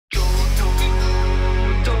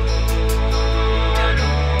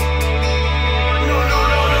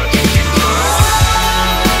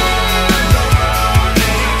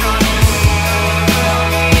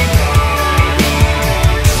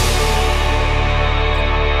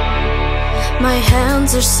My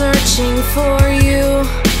hands are searching for you,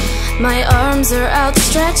 my arms are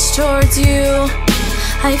outstretched towards you.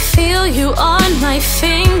 I feel you on my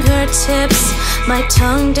fingertips, my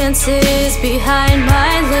tongue dances behind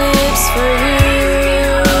my lips for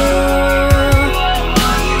you.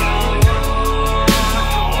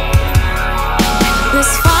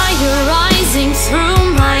 This fire rising through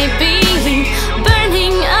my being,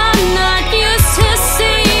 burning, I'm not used to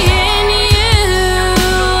seeing you.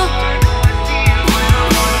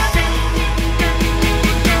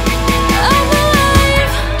 I'm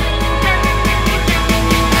alive,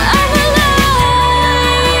 I'm alive.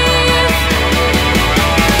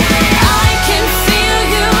 I can feel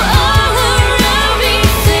you all around me,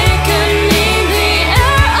 thickening the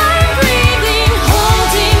air I'm breathing,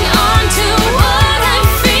 holding on to what I'm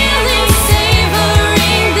feeling,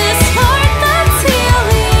 savoring this heart that's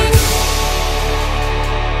healing.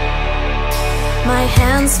 My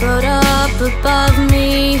hands float up above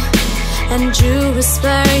me, and you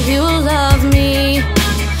whisper you love me,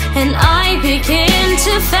 and I begin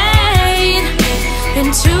to fade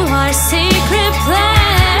into our secret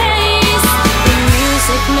place.